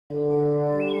Consider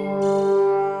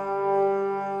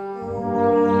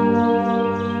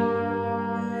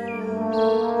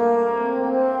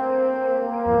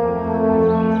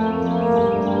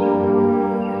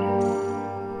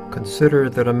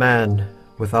that a man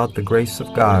without the grace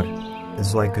of God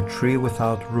is like a tree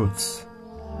without roots,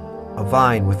 a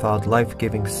vine without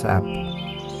life-giving sap,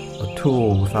 a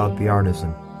tool without the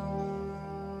artisan.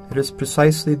 It is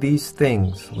precisely these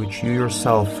things which you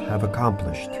yourself have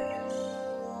accomplished.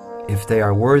 If they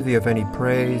are worthy of any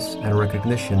praise and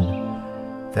recognition,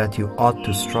 that you ought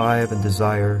to strive and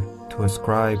desire to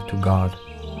ascribe to God.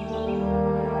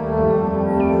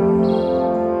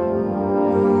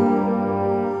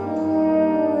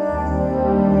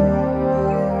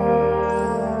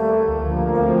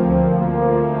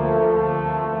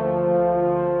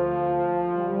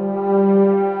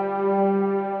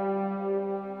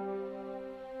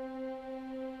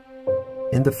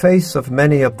 In the face of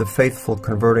many of the faithful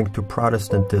converting to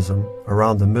Protestantism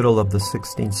around the middle of the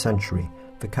 16th century,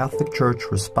 the Catholic Church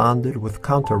responded with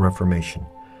Counter-Reformation,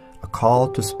 a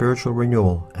call to spiritual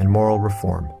renewal and moral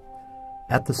reform.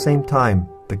 At the same time,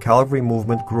 the Calvary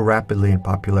movement grew rapidly in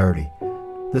popularity.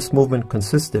 This movement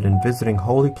consisted in visiting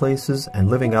holy places and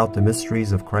living out the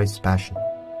mysteries of Christ's Passion.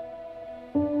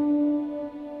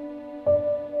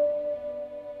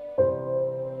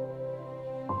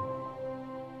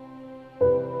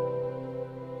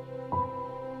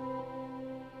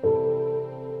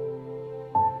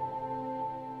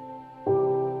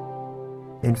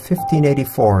 In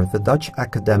 1584, the Dutch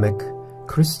academic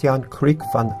Christian Kriek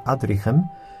van Adrichem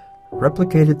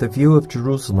replicated the view of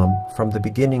Jerusalem from the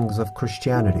beginnings of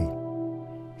Christianity.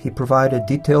 He provided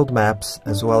detailed maps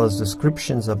as well as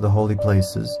descriptions of the holy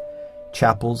places,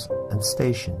 chapels, and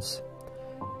stations.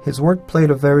 His work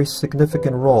played a very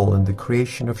significant role in the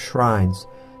creation of shrines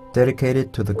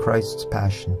dedicated to the Christ's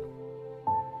Passion.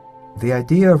 The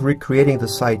idea of recreating the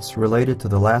sites related to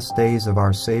the last days of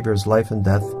our Savior's life and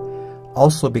death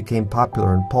also became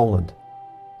popular in Poland.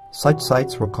 Such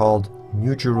sites were called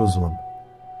New Jerusalem.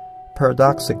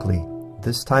 Paradoxically,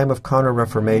 this time of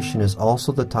Counter-Reformation is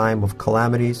also the time of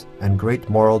calamities and great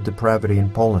moral depravity in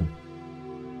Poland.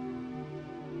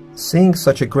 Seeing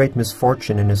such a great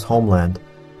misfortune in his homeland,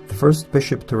 the first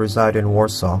bishop to reside in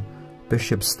Warsaw,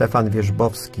 Bishop Stefan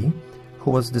Wierzbowski,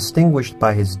 who was distinguished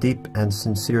by his deep and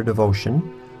sincere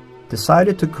devotion,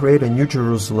 decided to create a New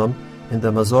Jerusalem in the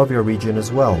Mazovia region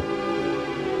as well.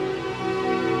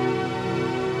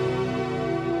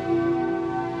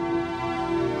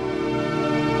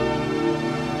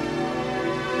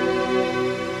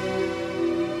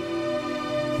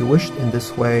 He wished in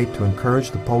this way to encourage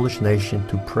the Polish nation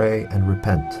to pray and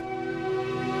repent.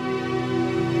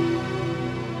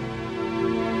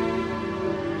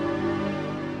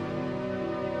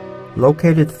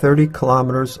 Located 30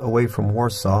 kilometers away from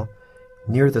Warsaw,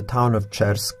 near the town of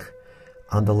Czersk,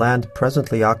 on the land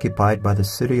presently occupied by the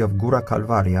city of Góra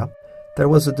Kalwaria, there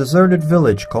was a deserted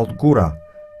village called Góra,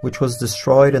 which was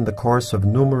destroyed in the course of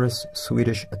numerous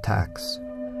Swedish attacks.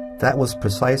 That was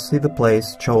precisely the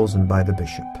place chosen by the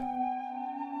bishop.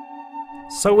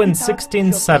 So in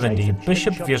 1670,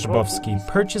 Bishop Wierzbowski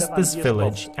purchased this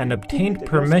village and obtained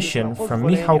permission from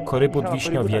Michał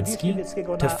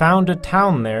Korybut-Wiśniowiecki to found a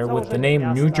town there with the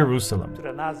name New Jerusalem.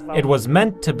 It was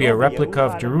meant to be a replica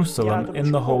of Jerusalem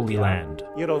in the Holy Land.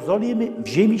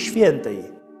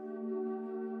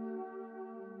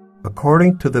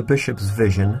 According to the bishop's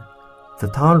vision, the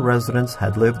town residents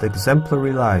had lived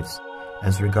exemplary lives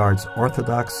as regards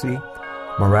orthodoxy,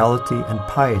 morality, and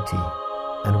piety,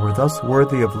 and were thus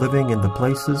worthy of living in the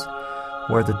places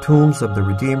where the tombs of the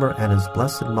Redeemer and his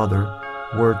Blessed Mother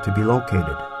were to be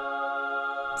located.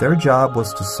 Their job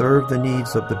was to serve the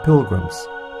needs of the pilgrims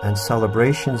and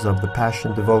celebrations of the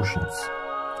Passion devotions.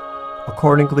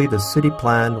 Accordingly, the city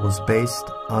plan was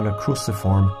based on a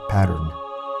cruciform pattern.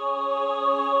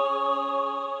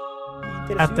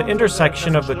 At the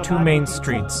intersection of the two main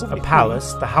streets, a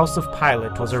palace, the House of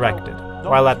Pilate, was erected,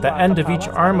 while at the end of each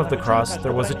arm of the cross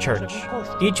there was a church.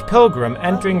 Each pilgrim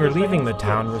entering or leaving the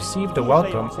town received a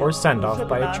welcome or send-off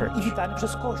by a church.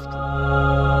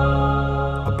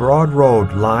 A broad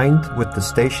road lined with the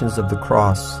Stations of the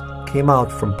Cross came out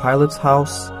from Pilate's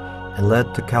house and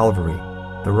led to Calvary.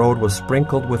 The road was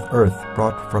sprinkled with earth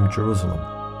brought from Jerusalem.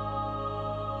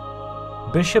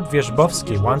 Bishop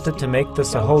Wierzbowski wanted to make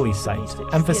this a holy site,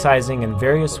 emphasizing in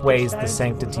various ways the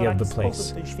sanctity of the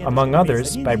place, among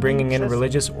others by bringing in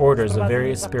religious orders of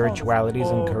various spiritualities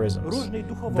and charisms.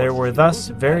 There were thus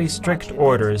very strict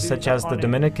orders such as the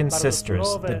Dominican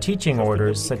sisters, the teaching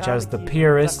orders such as the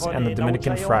Piarists and the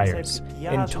Dominican friars.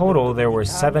 In total there were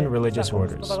 7 religious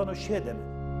orders.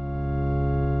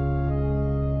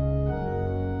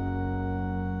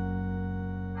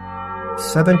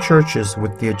 7 churches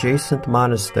with the adjacent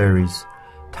monasteries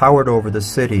towered over the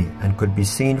city and could be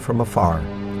seen from afar.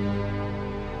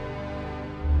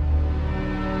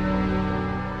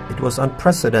 It was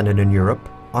unprecedented in Europe,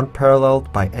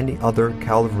 unparalleled by any other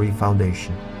Calvary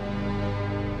foundation.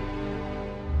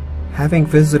 Having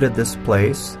visited this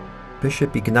place,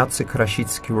 Bishop Ignacy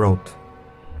Krasicki wrote,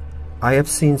 "I have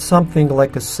seen something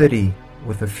like a city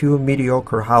with a few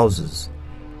mediocre houses,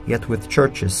 yet with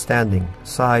churches standing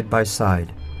side by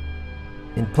side.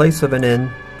 In place of an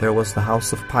inn, there was the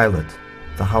house of Pilate,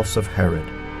 the house of Herod."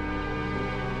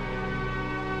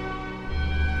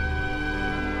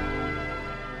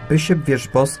 Bishop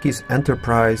Wierzbowski's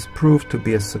enterprise proved to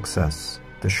be a success.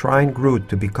 The shrine grew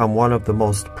to become one of the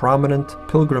most prominent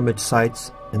pilgrimage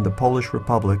sites in the Polish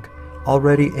Republic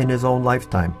already in his own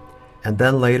lifetime, and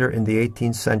then later in the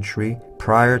 18th century,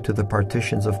 prior to the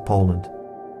partitions of Poland.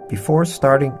 Before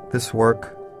starting this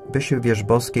work, Bishop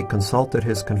Wierzbowski consulted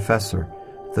his confessor,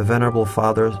 the Venerable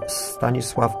Father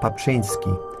Stanisław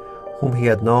PAPCZYSKI, whom he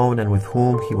had known and with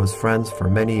whom he was friends for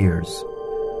many years.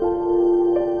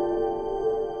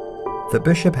 The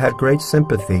bishop had great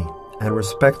sympathy and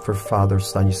respect for Father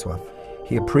Stanisław.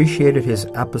 He appreciated his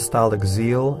apostolic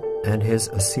zeal and his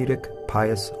ascetic,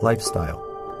 pious lifestyle.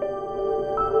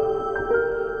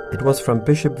 It was from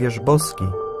Bishop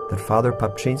Wierzbowski that Father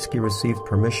PAPCZYSKI received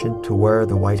permission to wear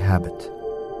the white habit.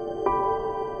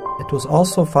 It was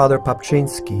also Father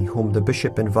PAPCZYSKI whom the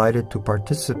bishop invited to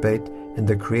participate in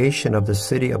the creation of the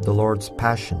City of the Lord's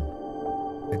Passion.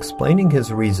 Explaining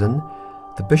his reason,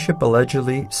 the bishop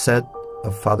allegedly said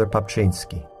of Father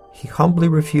PAPCZYSKI, "He humbly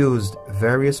refused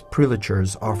various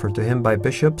prelatures offered to him by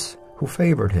bishops who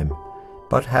favored him,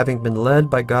 but having been led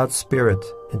by God's Spirit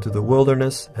into the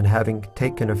wilderness and having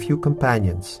taken a few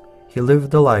companions, he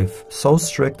lived a life so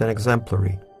strict and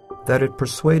exemplary that it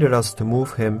persuaded us to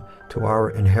move him to our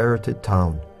inherited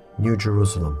town, New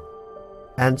Jerusalem."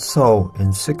 And so,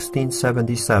 in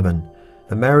 1677,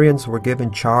 the Marians were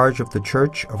given charge of the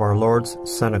Church of Our Lord's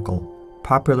Cenacle,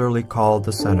 popularly called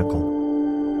the Cenacle.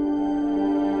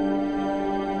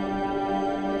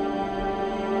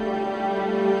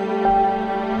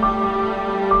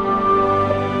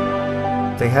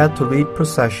 They had to lead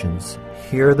processions,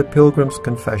 hear the pilgrims'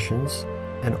 confessions,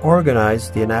 and organize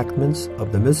the enactments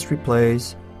of the mystery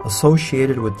plays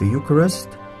associated with the Eucharist,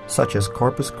 such as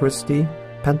Corpus Christi,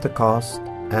 Pentecost,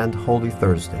 and Holy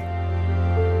Thursday.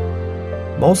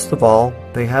 Most of all,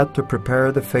 they had to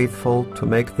prepare the faithful to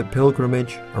make the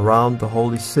pilgrimage around the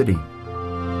Holy City.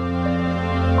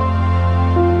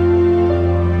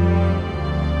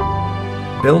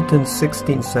 Built in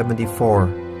 1674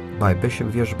 by Bishop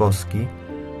Wierzbowski,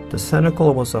 the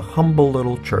Cenacle was a humble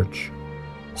little church.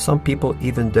 Some people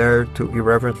even dared to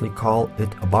irreverently call it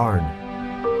a barn.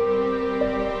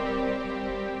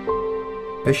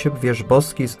 Bishop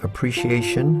Wierzbowski's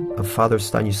appreciation of Father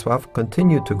Stanisław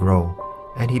continued to grow,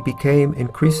 and he became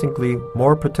increasingly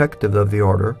more protective of the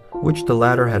order which the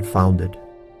latter had founded.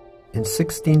 In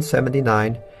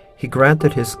 1679, he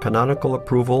granted his canonical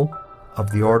approval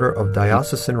of the Order of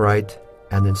Diocesan Right,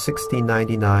 and in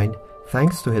 1699,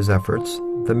 thanks to his efforts,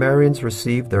 the Marians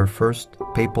received their first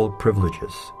papal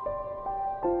privileges.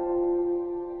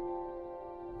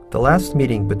 The last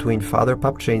meeting between Father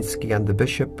PAPCZYSKI and the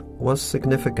bishop was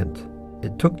significant.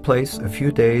 It took place a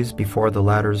few days before the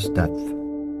latter's death.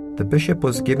 The bishop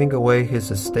was giving away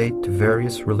his estate to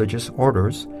various religious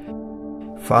orders.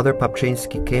 Father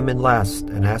PAPCZYSKI came in last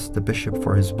and asked the bishop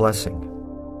for his blessing.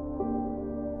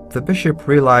 The bishop,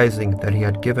 realizing that he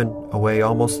had given away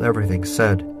almost everything,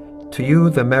 said, "To you,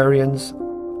 the Marians,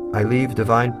 I leave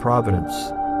divine providence."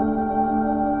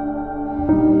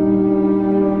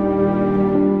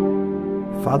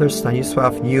 Father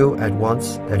Stanisław knew at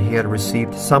once that he had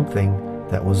received something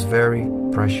that was very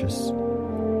precious.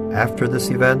 After this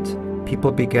event,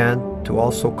 people began to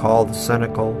also call the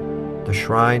Cenacle the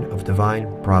Shrine of Divine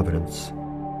Providence.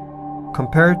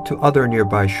 Compared to other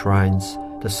nearby shrines,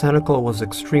 the Cenacle was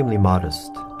extremely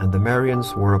modest, and the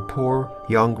Marians were a poor,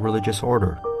 young religious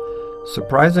order.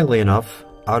 Surprisingly enough,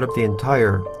 out of the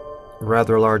entire,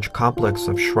 rather large complex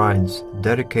of shrines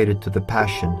dedicated to the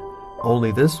Passion,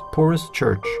 only this poorest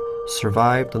church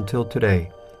survived until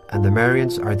today, and the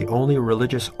Marians are the only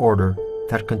religious order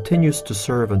that continues to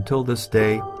serve until this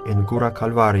day in GÓRA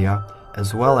KALWARIA,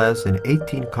 as well as in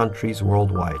 18 countries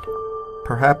worldwide.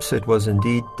 Perhaps it was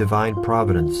indeed divine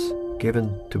providence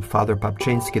given to Father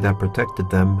PAPCZYSKI that protected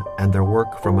them and their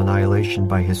work from annihilation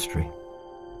by history.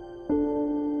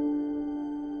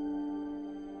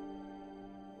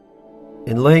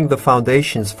 In laying the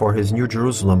foundations for his New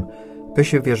Jerusalem,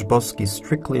 Bishop Wierzbowski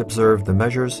strictly observed the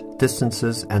measures,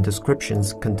 distances, and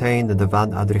descriptions contained in the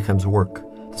Van Adrichem's work.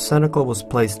 The cenacle was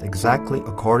placed exactly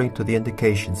according to the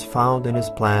indications found in his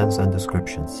plans and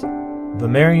descriptions. The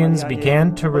Marians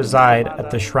began to reside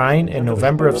at the shrine in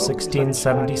November of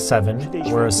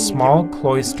 1677, where a small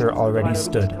cloister already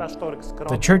stood.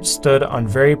 The church stood on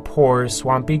very poor,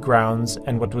 swampy grounds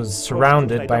and what was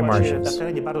surrounded by marshes.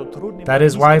 That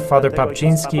is why Father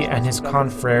PAPCZYSKI and his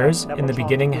confreres in the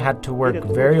beginning had to work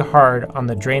very hard on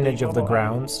the drainage of the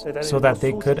grounds so that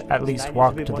they could at least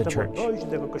walk to the church.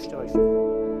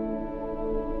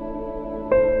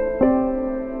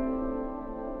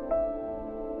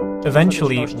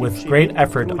 Eventually, with great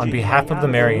effort on behalf of the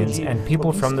Marians and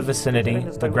people from the vicinity,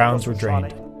 the grounds were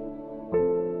drained.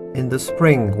 In the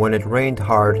spring, when it rained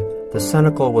hard, the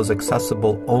cenacle was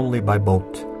accessible only by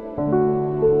boat.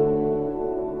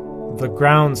 The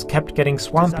grounds kept getting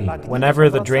swampy. Whenever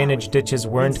the drainage ditches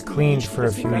weren't cleaned for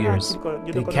a few years,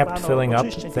 they kept filling up.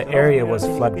 The area was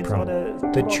flood-prone.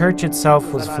 The church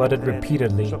itself was flooded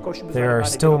repeatedly. There are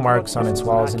still marks on its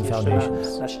walls and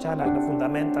foundations.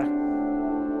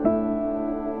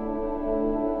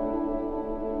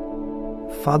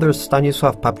 Father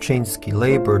Stanisław PAPCZYSKI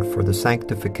labored for the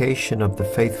sanctification of the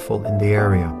faithful in the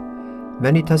area.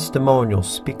 Many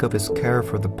testimonials speak of his care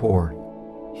for the poor.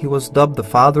 He was dubbed the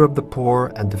father of the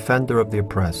poor and defender of the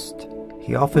oppressed.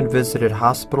 He often visited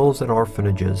hospitals and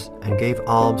orphanages and gave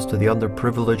alms to the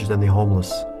underprivileged and the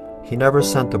homeless. He never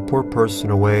sent a poor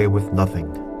person away with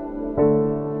nothing.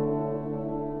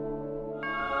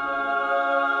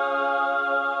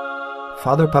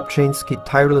 Father PAPCZYSKI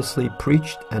tirelessly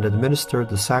preached and administered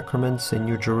the sacraments in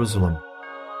New Jerusalem.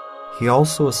 He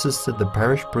also assisted the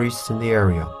parish priests in the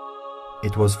area.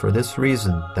 It was for this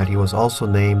reason that he was also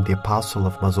named the Apostle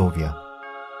of Mazovia.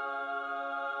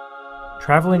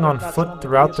 Traveling on foot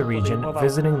throughout the region,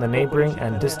 visiting the neighboring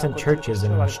and distant churches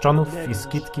in Mszczonów,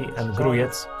 Wiskitki, and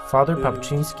Grujec, Father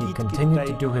PAPCZYSKI continued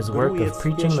to do his work of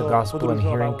preaching the gospel and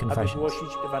hearing confessions.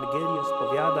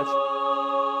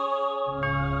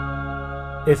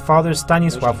 If Father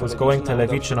Stanisław was going to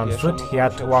Lewiczyn on foot, he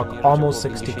had to walk almost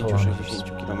 60 kilometers.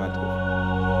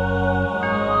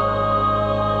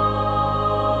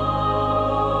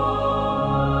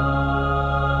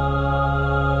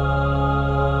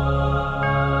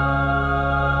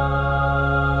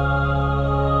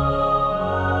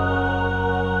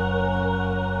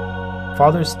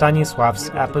 Father Stanisław's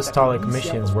apostolic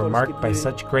missions were marked by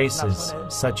such graces,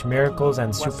 such miracles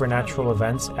and supernatural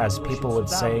events, as people would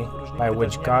say, by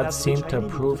which God seemed to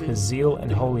approve his zeal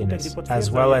and holiness,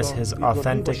 as well as his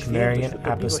authentic Marian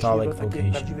apostolic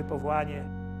vocation.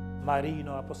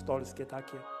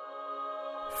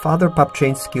 Father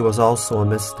PAPCZYSKI was also a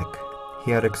mystic.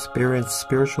 He had experienced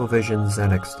spiritual visions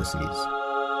and ecstasies.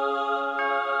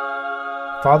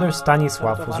 Father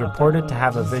Stanisław was reported to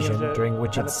have a vision during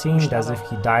which it seemed as if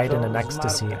he died in an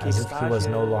ecstasy, as if he was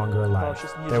no longer alive.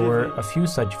 There were a few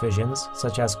such visions,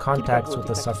 such as contacts with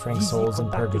the suffering souls in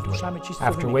purgatory.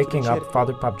 After waking up,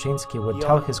 Father PAPCZYSKI would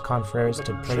tell his confreres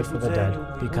to pray for the dead,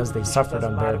 because they suffered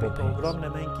unbearable pains.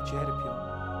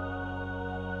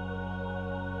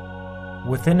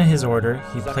 Within his order,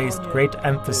 he placed great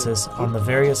emphasis on the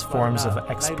various forms of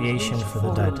expiation for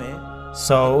the dead.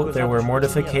 So there were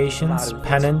mortifications,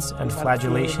 penance, and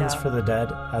flagellations for the dead,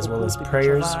 as well as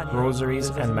prayers, rosaries,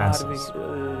 and masses.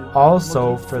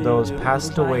 Also for those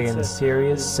passed away in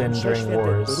serious sin during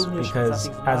wars, because,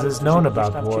 as is known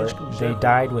about war, they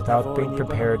died without being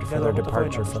prepared for their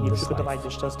departure from this life.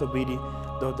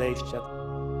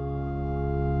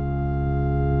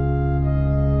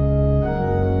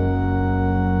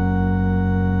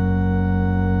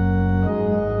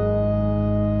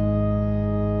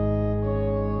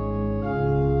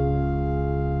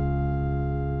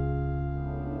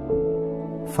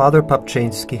 Father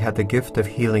PAPCZYSKI had the gift of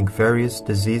healing various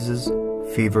diseases,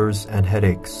 fevers, and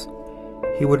headaches.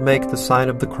 He would make the sign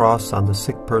of the cross on the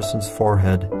sick person's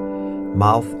forehead,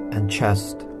 mouth, and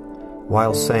chest,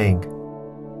 while saying,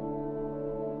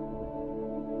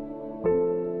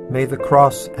 "May the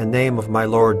cross and name of my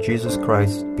Lord Jesus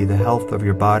Christ be the health of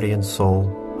your body and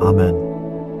soul. Amen."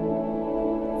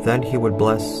 Then he would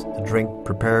bless the drink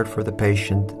prepared for the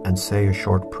patient and say a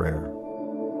short prayer.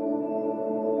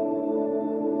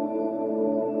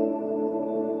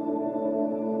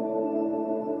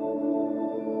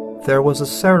 There was a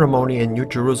ceremony in New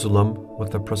Jerusalem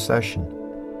with a procession.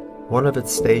 One of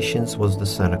its stations was the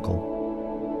cenacle.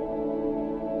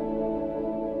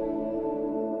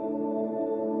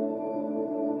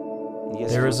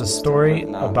 There is a story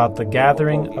about the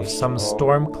gathering of some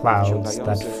storm clouds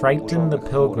that frightened the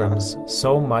pilgrims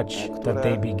so much that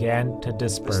they began to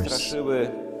disperse.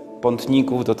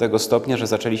 Pątników do tego stopnia, że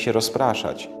zaczęli się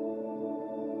rozpraszać.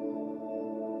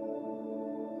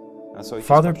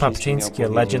 Father PAPCZYSKI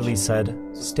allegedly said,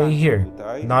 "Stay here,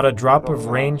 not a drop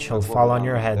of rain shall fall on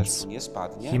your heads."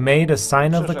 He made a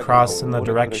sign of the cross in the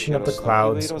direction of the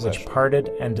clouds, which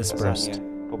parted and dispersed.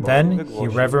 Then he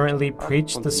reverently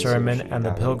preached the sermon and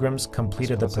the pilgrims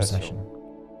completed the procession.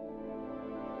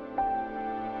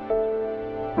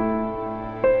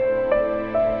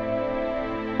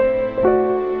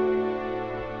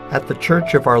 At the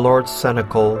Church of Our Lord's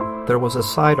Cenacle, there was a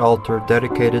side altar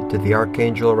dedicated to the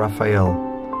Archangel Raphael.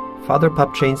 Father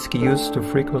PAPCZYSKI used to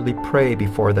frequently pray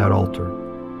before that altar,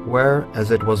 where,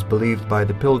 as it was believed by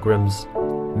the pilgrims,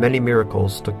 many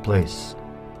miracles took place.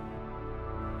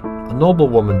 A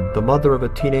noblewoman, the mother of a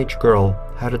teenage girl,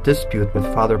 had a dispute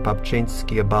with Father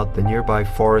PAPCZYSKI about the nearby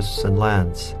forests and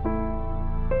lands.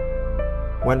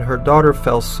 When her daughter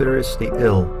fell seriously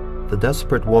ill, the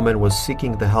desperate woman was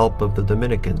seeking the help of the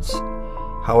Dominicans.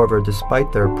 However,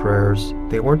 despite their prayers,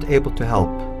 they weren't able to help.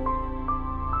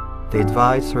 They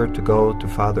advised her to go to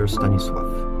Father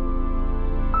Stanisłaus.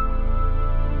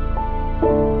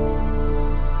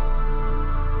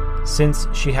 Since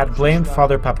she had blamed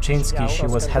Father PAPCZYSKI, she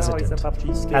was hesitant.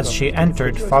 As she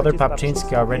entered, Father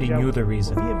PAPCZYSKI already knew the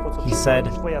reason. He said,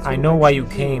 "I know why you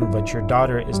came, but your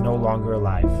daughter is no longer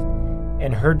alive."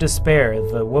 In her despair,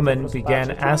 the woman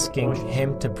began asking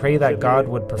him to pray that God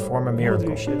would perform a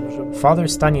miracle. Father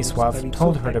Stanisłaus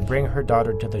told her to bring her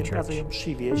daughter to the church.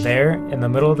 There, in the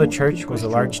middle of the church, was a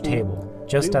large table,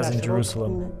 just as in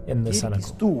Jerusalem, in the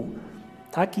cenacle.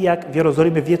 Taki jak w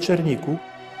Jerozolimie w wieczerniku.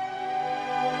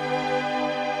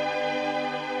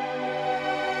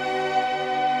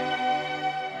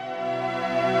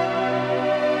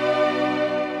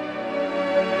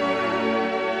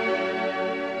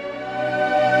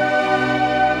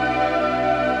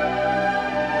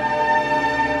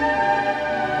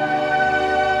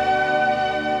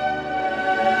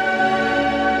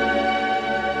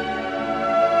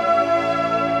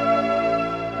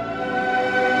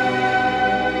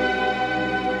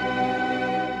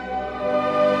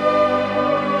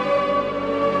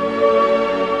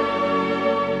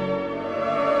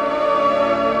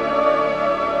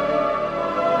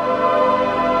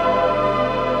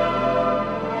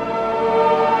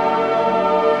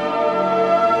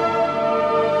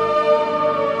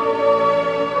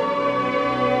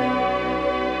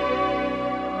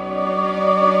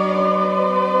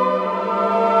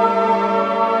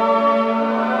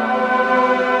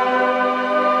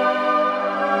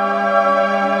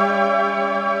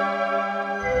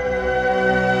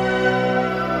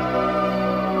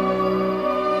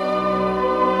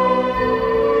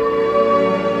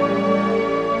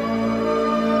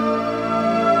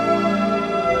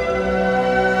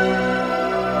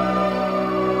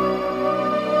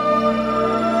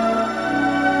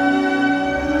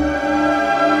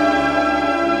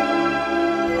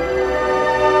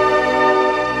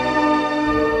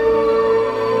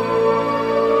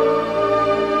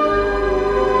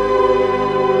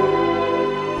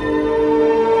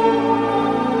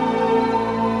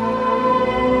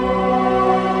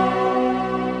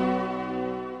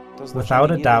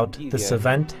 Without a doubt, this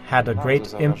event had a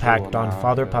great impact on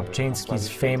Father PAPCZYSKI's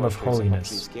fame of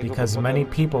holiness, because many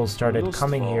people started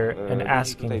coming here and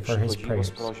asking for his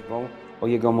prayers. O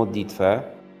jego modlitwę.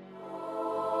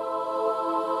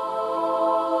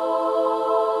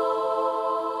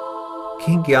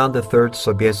 King Jan III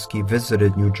Sobieski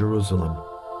visited New Jerusalem.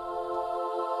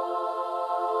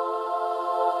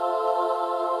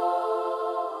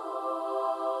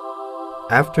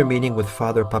 After meeting with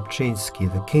Father PAPCZYSKI,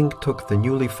 the king took the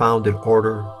newly founded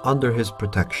order under his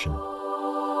protection.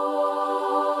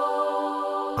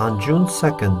 On June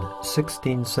 2nd,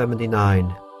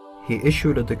 1679, he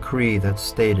issued a decree that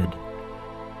stated,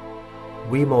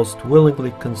 "We most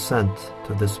willingly consent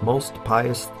to this most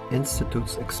pious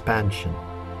institute's expansion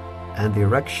and the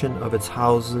erection of its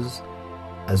houses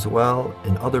as well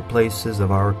in other places of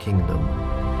our kingdom."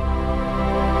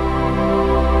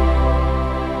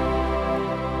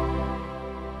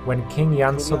 When King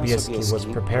Jan Sobieski was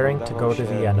preparing to go to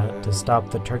Vienna to stop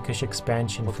the Turkish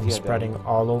expansion from spreading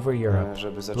all over Europe,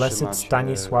 Blessed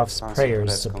Stanisław's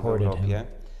prayers supported him.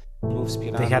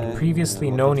 They had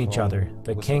previously known each other.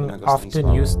 The king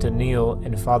often used to kneel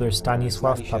in Father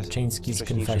Stanisław PAPCZYSKI's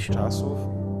confessional.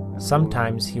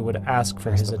 Sometimes he would ask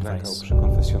for his advice. Przy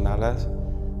konfesjonale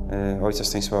ojca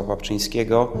Stanisława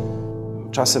PAPCZYSKIego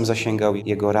czasem zasięgał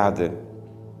jego rady.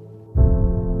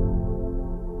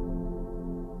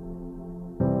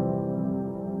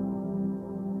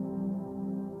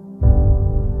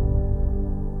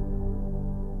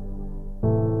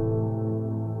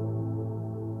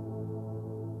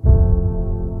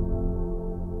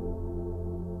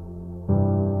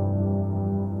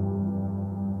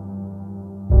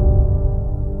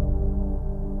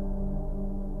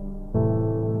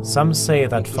 Some say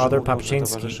that Father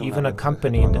PAPCZYSKI even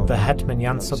accompanied the hetman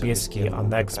Jan Sobieski on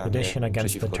the expedition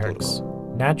against the Turks.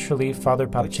 Naturally, Father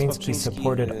PAPCZYSKI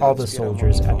supported all the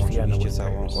soldiers at Vienna with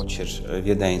prayers.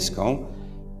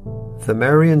 The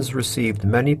Marians received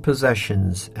many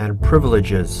possessions and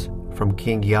privileges from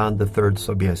King Jan III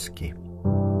Sobieski.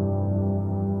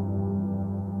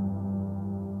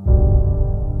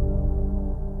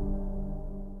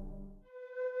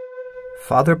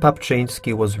 Father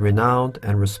PAPCZYSKI was a renowned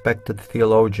and respected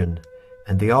theologian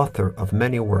and the author of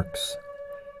many works.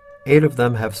 8 of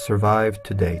them have survived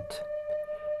to date.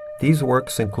 These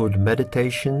works include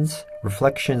meditations,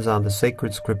 reflections on the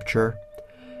sacred scripture,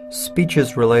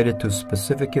 speeches related to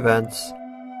specific events,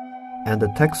 and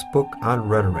a textbook on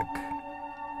rhetoric.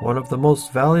 One of the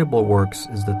most valuable works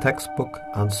is the textbook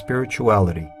on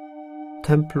spirituality,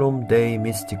 Templum Dei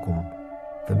Mysticum,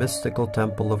 the Mystical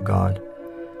Temple of God,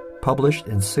 published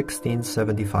in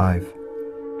 1675.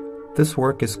 This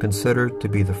work is considered to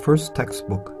be the first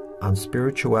textbook on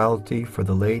spirituality for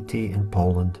the laity in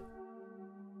Poland.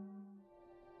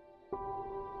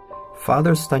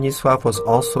 Father Stanisław was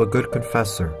also a good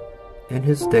confessor. In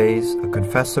his days, a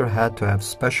confessor had to have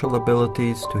special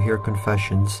abilities to hear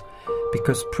confessions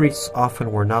because priests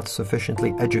often were not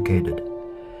sufficiently educated.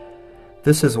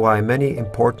 This is why many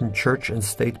important church and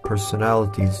state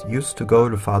personalities used to go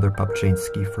to Father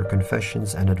PAPCZYSKI for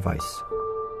confessions and advice.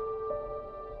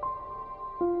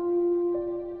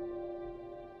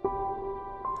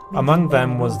 Among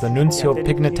them was the Nuncio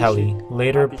Pignatelli,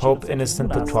 later Pope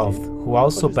Innocent XII, who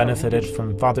also benefited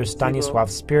from Father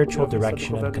Stanisław's spiritual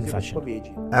direction and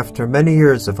confession. After many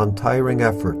years of untiring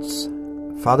efforts,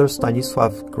 Father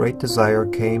Stanisław's great desire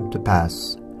came to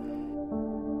pass.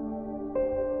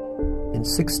 In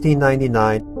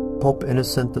 1699, Pope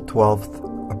Innocent XII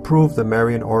approved the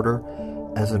Marian order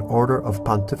as an order of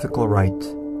pontifical right.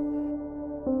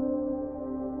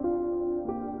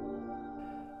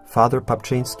 Father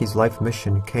PAPCZYSKI's life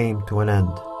mission came to an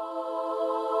end.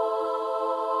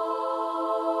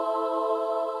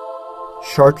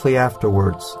 Shortly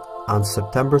afterwards, on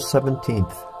September 17,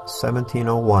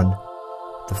 1701,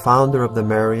 the founder of the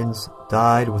Marians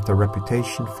died with a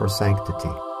reputation for sanctity.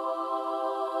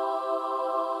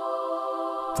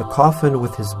 The coffin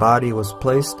with his body was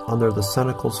placed under the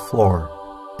cenacle's floor,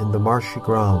 in the marshy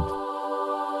ground.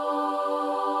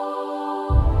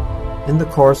 In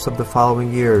the course of the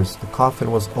following years, the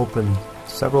coffin was opened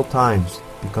several times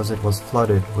because it was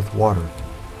flooded with water.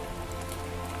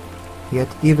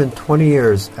 Yet even 20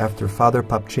 years after Father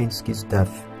PAPCZYSKI's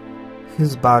death,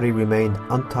 his body remained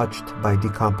untouched by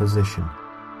decomposition.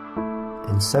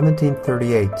 In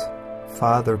 1738,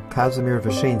 Father Kazimierz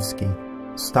Wyszyński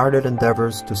started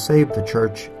endeavors to save the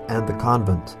church and the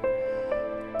convent,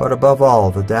 but above all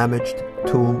the damaged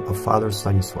tomb of Father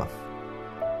Stanisław.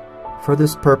 For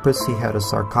this purpose he had a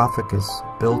sarcophagus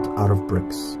built out of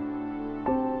bricks.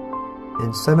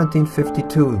 In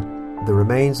 1752, the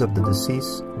remains of the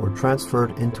deceased were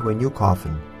transferred into a new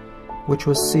coffin, which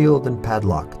was sealed and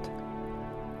padlocked.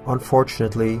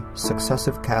 Unfortunately,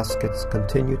 successive caskets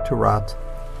continued to rot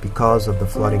because of the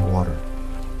flooding water.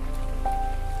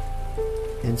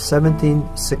 In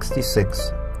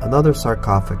 1766, another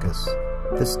sarcophagus,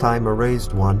 this time a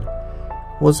raised one,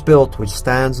 was built, which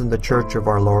stands in the Church of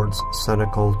Our Lord's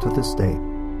cenacle to this day.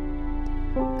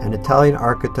 An Italian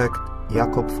architect,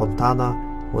 Jacob Fontana,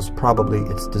 was probably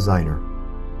its designer.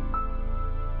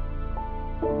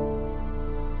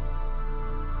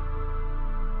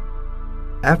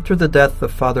 After the death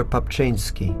of Father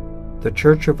PAPCZYSKI, the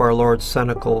Church of Our Lord's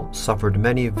cenacle suffered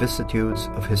many vicissitudes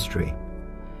of history.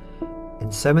 In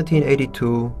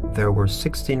 1782, there were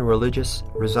 16 religious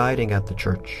residing at the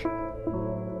church.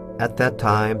 At that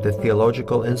time, the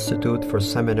Theological Institute for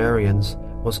Seminarians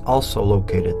was also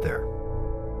located there.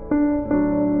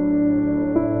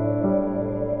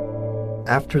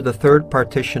 After the Third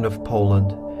Partition of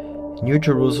Poland, New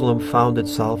Jerusalem found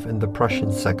itself in the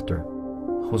Prussian sector,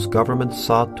 whose government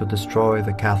sought to destroy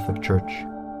the Catholic Church.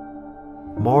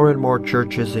 More and more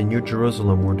churches in New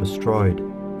Jerusalem were destroyed.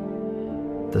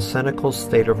 The cenacle's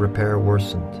state of repair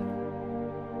worsened.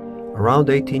 Around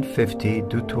 1850,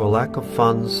 due to a lack of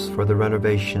funds for the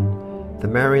renovation, the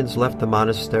Marians left the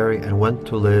monastery and went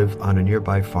to live on a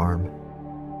nearby farm.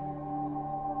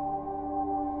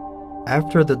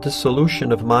 After the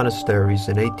dissolution of monasteries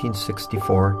in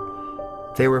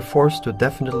 1864, they were forced to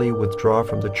definitely withdraw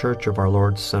from the Church of Our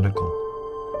Lord's cenacle.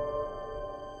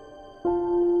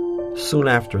 Soon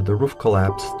after, the roof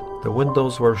collapsed, the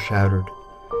windows were shattered.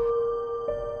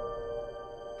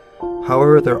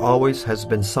 However, there always has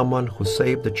been someone who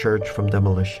saved the church from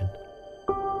demolition.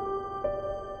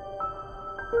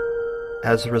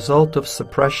 As a result of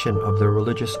suppression of the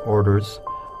religious orders,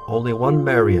 only one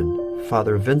Marian,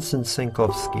 Father Vincent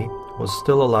Sękowski, was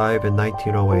still alive in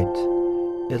 1908.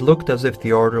 It looked as if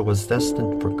the order was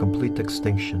destined for complete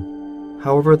extinction.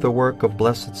 However, the work of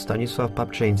Blessed Stanisław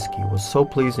PAPCZYSKI was so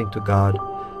pleasing to God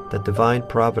that divine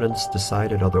providence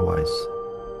decided otherwise.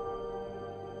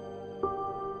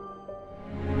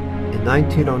 In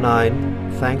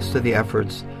 1909, thanks to the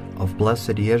efforts of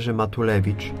Blessed Jerzy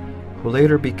Matulewicz, who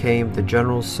later became the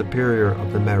General Superior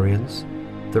of the Marians,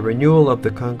 the renewal of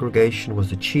the congregation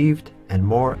was achieved and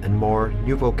more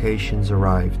new vocations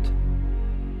arrived.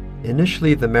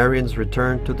 Initially, the Marians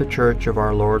returned to the Church of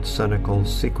Our Lord's Cenacle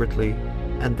secretly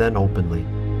and then openly.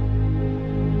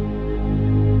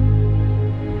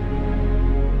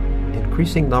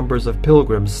 Increasing numbers of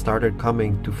pilgrims started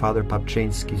coming to Father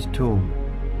PAPCZYSKI's tomb.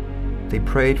 They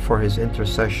prayed for his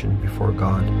intercession before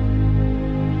God.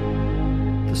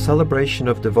 The celebration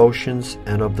of devotions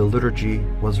and of the liturgy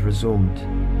was resumed.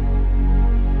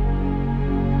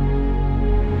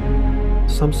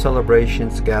 Some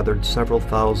celebrations gathered several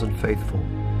thousand faithful.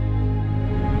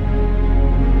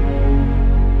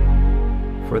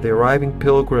 For the arriving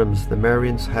pilgrims, the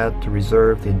Marians had to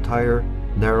reserve the entire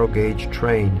narrow-gauge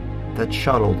train that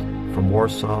shuttled from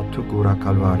Warsaw to Góra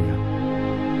Kalwaria.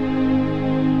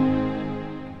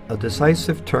 A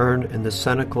decisive turn in the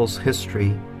Cenacle's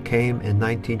history came in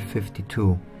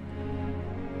 1952.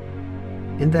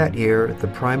 In that year, the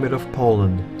Primate of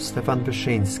Poland, Stefan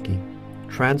Wyszyński,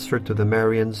 transferred to the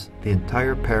Marians the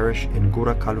entire parish in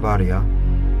Góra Kalwaria,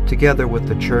 together with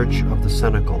the Church of the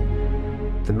Cenacle.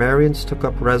 The Marians took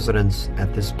up residence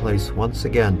at this place once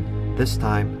again, this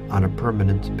time on a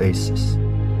permanent basis.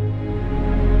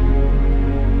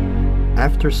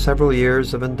 After several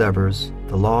years of endeavors,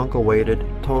 the long-awaited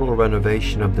total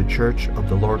renovation of the Church of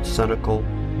the Lord's Cenacle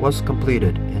was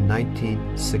completed in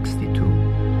 1962.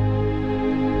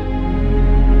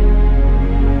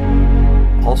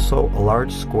 Also, a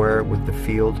large square with the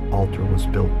field altar was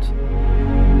built.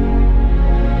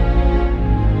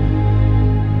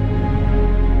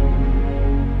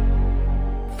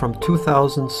 From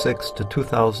 2006 to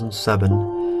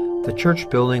 2007, the church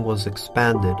building was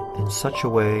expanded in such a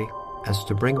way as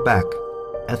to bring back,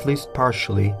 at least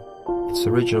partially, its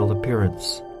original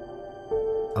appearance.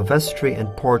 A vestry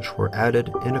and porch were added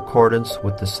in accordance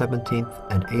with the 17th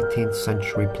and 18th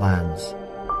century plans.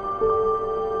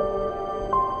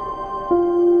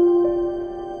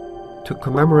 To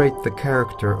commemorate the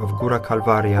character of Góra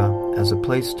Kalwaria as a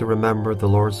place to remember the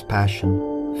Lord's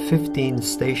Passion, 15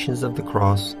 Stations of the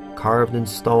Cross, carved in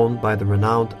stone by the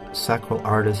renowned sacral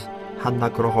artist Hanna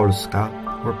Groholska,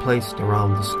 were placed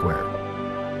around the square.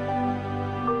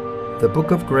 The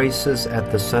Book of Graces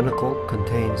at the Cenacle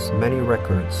contains many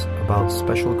records about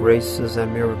special graces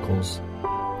and miracles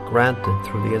granted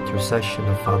through the intercession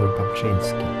of Father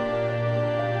PAPCZYSKI.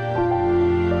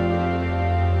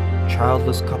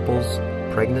 Childless couples,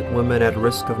 pregnant women at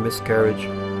risk of miscarriage,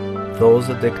 those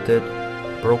addicted,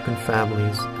 broken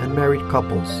families, and married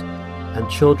couples, and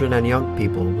children and young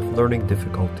people with learning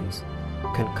difficulties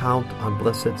can count on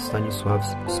Blessed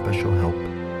Stanisław's special help.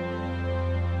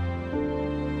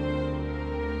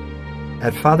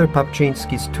 At Father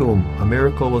PAPCZYSKI's tomb, a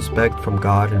miracle was begged from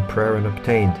God in prayer and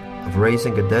obtained, of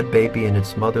raising a dead baby in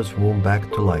its mother's womb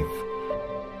back to life.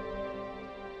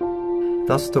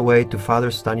 Thus the way to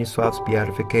Father Stanisław's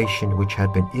beatification, which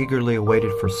had been eagerly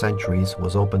awaited for centuries,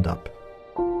 was opened up.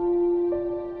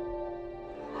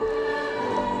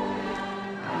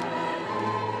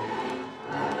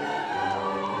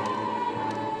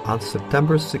 On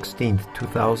September 16,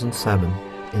 2007,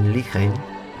 in Licheń,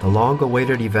 the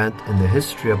long-awaited event in the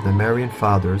history of the Marian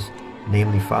Fathers,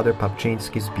 namely Father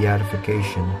PAPCZYSKI's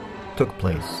beatification, took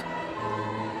place.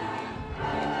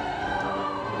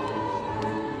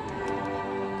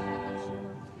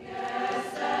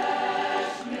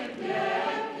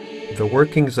 The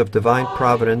workings of divine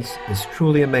providence is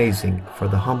truly amazing for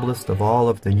the humblest of all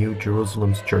of the New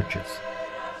Jerusalem's churches,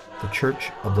 the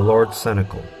Church of the Lord's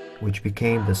Cenacle, which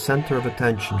became the center of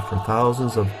attention for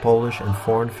thousands of Polish and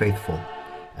foreign faithful,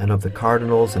 and of the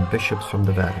cardinals and bishops from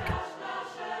the Vatican.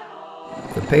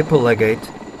 The papal legate,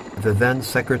 the then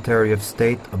Secretary of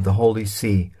State of the Holy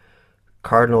See,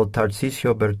 Cardinal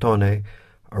Tarcisio Bertone,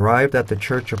 arrived at the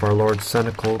Church of Our Lord's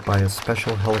Cenacle by a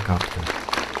special helicopter.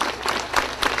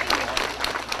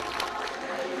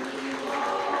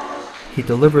 He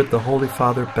delivered the Holy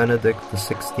Father Benedict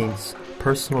XVI's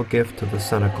personal gift to the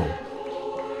Cenacle,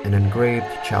 an engraved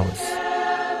chalice.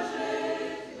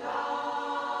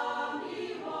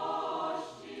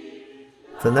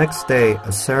 The next day,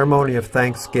 a ceremony of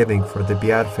thanksgiving for the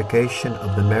beatification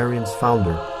of the Marian's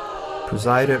founder,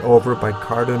 presided over by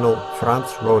Cardinal Franz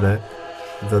Rode,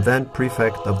 the then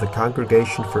prefect of the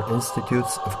Congregation for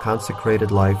Institutes of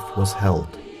Consecrated Life, was held.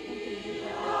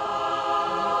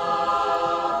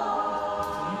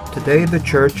 Today the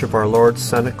Church of Our Lord's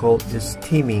Cenacle is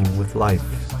teeming with life.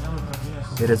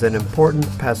 It is an important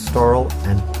pastoral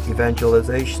and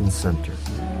evangelization center.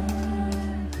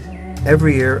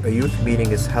 Every year a youth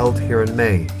meeting is held here in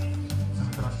May.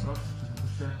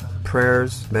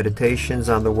 Prayers, meditations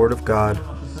on the Word of God,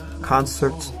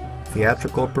 concerts,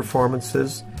 theatrical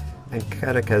performances, and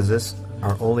catechesis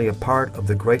are only a part of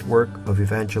the great work of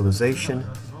evangelization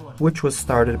which was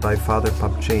started by Father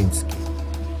PAPCZYSKI.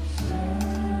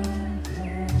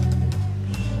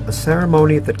 A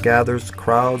ceremony that gathers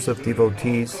crowds of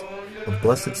devotees of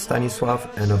Blessed Stanislaus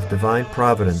and of Divine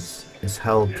Providence is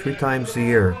held 3 times a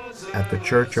year at the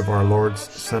Church of Our Lord's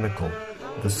Cenacle.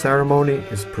 The ceremony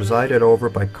is presided over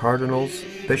by cardinals,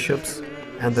 bishops,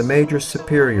 and the major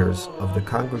superiors of the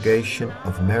Congregation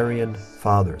of Marian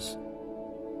Fathers.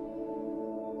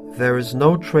 There is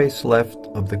no trace left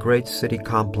of the great city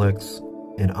complex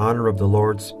in honor of the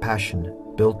Lord's Passion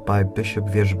built by Bishop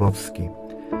Wierzbowski,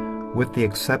 with the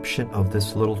exception of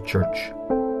this little church.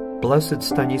 Blessed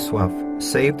Stanislaus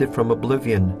saved it from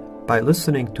oblivion by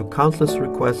listening to countless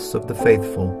requests of the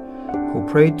faithful who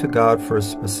prayed to God for a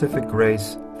specific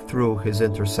grace through his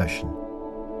intercession.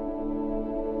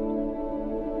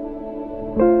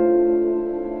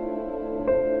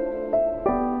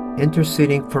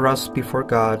 Interceding for us before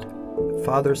God,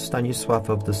 Father Stanislaus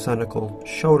of the Cenacle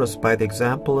showed us by the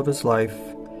example of his life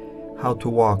how to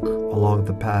walk along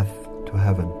the path to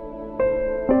heaven.